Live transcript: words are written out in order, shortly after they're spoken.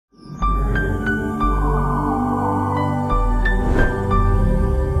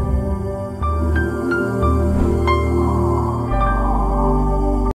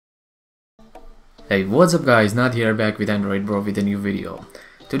Hey, what's up guys, Nath here, back with Android Bro with a new video.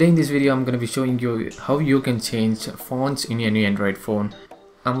 Today in this video I'm going to be showing you how you can change fonts in any Android phone.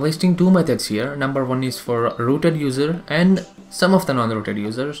 I'm listing two methods here. Number one is for rooted user and some of the non-rooted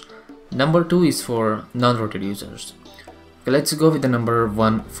users. Number two is for non-rooted users. Okay, let's go with the number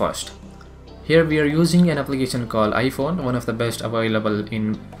one first. Here we are using an application called iFont, one of the best available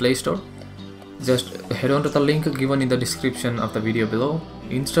in Play Store. Just head on to the link given in the description of the video below,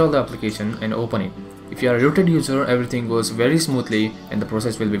 install the application and open it. If you are a rooted user, everything goes very smoothly and the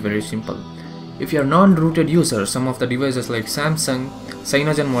process will be very simple. If you are non-rooted user, some of the devices like Samsung,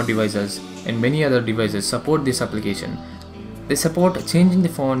 cyanogen mod devices and many other devices support this application. They support changing the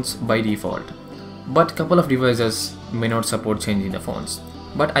fonts by default, but couple of devices may not support changing the fonts.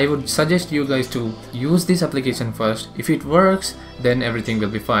 But I would suggest you guys to use this application first. If it works, then everything will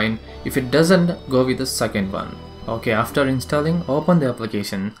be fine. If it doesn't, go with the second one. Okay, after installing, open the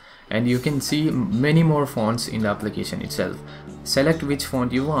application and you can see many more fonts in the application itself. Select which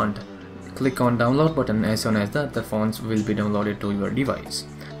font you want. Click on download button. As soon as that, the fonts will be downloaded to your device.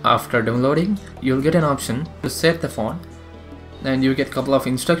 After downloading, you'll get an option to set the font and you get a couple of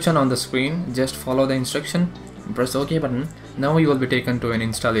instructions on the screen. Just follow the instruction. Press OK button. Now you will be taken to an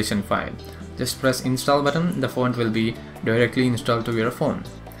installation file. Just press install button. The font will be directly installed to your phone.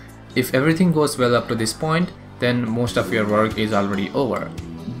 If everything goes well up to this point, then most of your work is already over.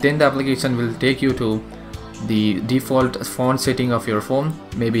 Then the application will take you to the default font setting of your phone,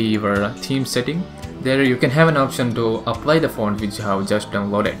 maybe your theme setting. There you can have an option to apply the font which you have just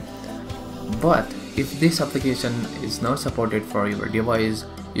downloaded. But if this application is not supported for your device,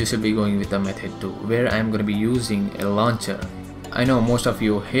 you should be going with the method 2, where I am going to be using a launcher. I know most of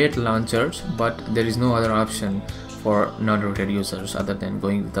you hate launchers, but there is no other option for non-rooted users other than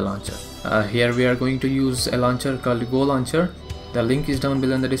going with the launcher. Here we are going to use a launcher called Go Launcher. The link is down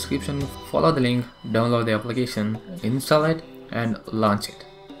below in the description. Follow the link, download the application, install it and launch it.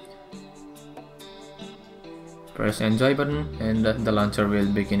 Press enjoy button and the launcher will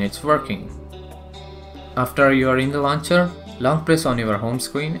begin its working. After you are in the launcher, long press on your home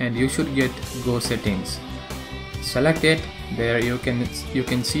screen and you should get Go Settings. Select it. There you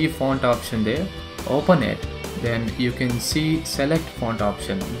can see font option there. Open it. Then you can see select font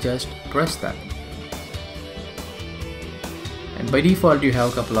option. Just press that. And by default you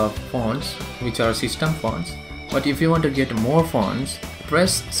have a couple of fonts which are system fonts. But if you want to get more fonts,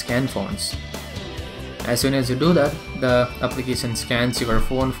 press scan fonts. As soon as you do that, the application scans your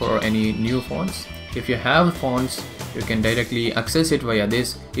phone for any new fonts. If you have fonts, you can directly access it via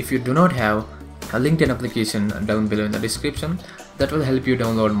this. If you do not have, a linked application down below in the description that will help you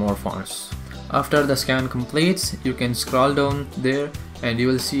download more fonts. After the scan completes, you can scroll down there and you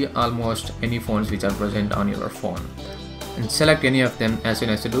will see almost any fonts which are present on your phone. And select any of them. As soon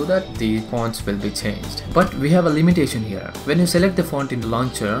as you do that, the fonts will be changed. But we have a limitation here. When you select the font in the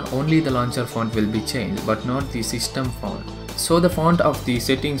launcher, only the launcher font will be changed, but not the system font. So the font of the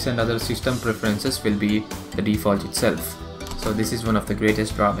settings and other system preferences will be the default itself. So this is one of the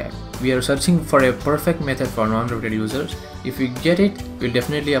greatest drawbacks. We are searching for a perfect method for non-rooted users. If we get it, we'll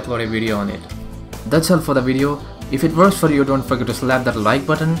definitely upload a video on it. That's all for the video. If it works for you, don't forget to slap that like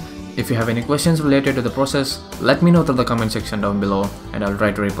button. If you have any questions related to the process, let me know through the comment section down below and I'll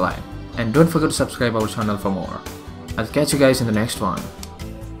try to reply. And don't forget to subscribe our channel for more. I'll catch you guys in the next one.